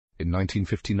In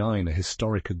 1959, a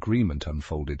historic agreement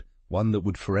unfolded, one that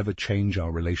would forever change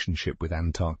our relationship with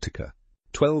Antarctica.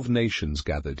 12 nations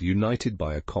gathered, united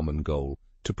by a common goal,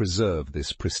 to preserve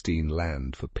this pristine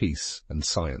land for peace and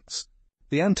science.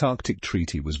 The Antarctic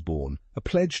Treaty was born, a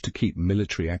pledge to keep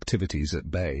military activities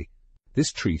at bay.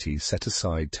 This treaty set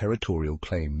aside territorial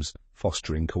claims,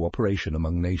 fostering cooperation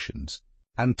among nations.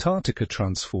 Antarctica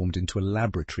transformed into a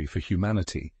laboratory for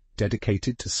humanity,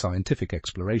 dedicated to scientific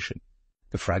exploration.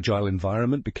 The fragile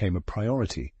environment became a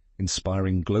priority,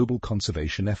 inspiring global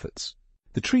conservation efforts.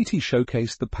 The treaty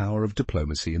showcased the power of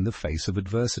diplomacy in the face of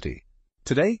adversity.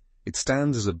 Today, it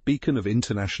stands as a beacon of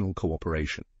international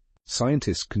cooperation.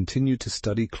 Scientists continue to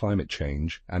study climate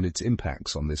change and its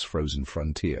impacts on this frozen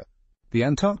frontier. The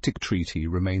Antarctic Treaty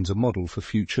remains a model for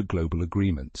future global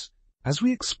agreements. As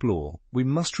we explore, we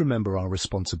must remember our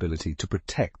responsibility to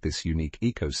protect this unique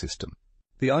ecosystem.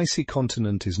 The icy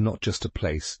continent is not just a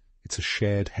place, it's a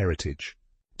shared heritage.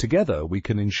 Together, we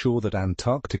can ensure that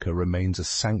Antarctica remains a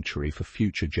sanctuary for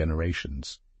future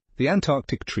generations. The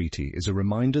Antarctic Treaty is a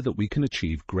reminder that we can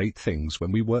achieve great things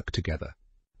when we work together.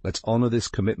 Let's honor this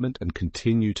commitment and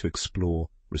continue to explore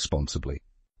responsibly.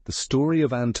 The story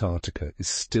of Antarctica is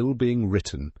still being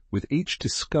written, with each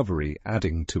discovery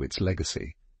adding to its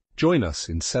legacy. Join us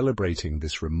in celebrating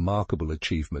this remarkable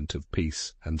achievement of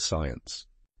peace and science.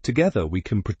 Together we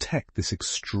can protect this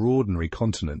extraordinary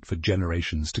continent for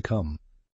generations to come.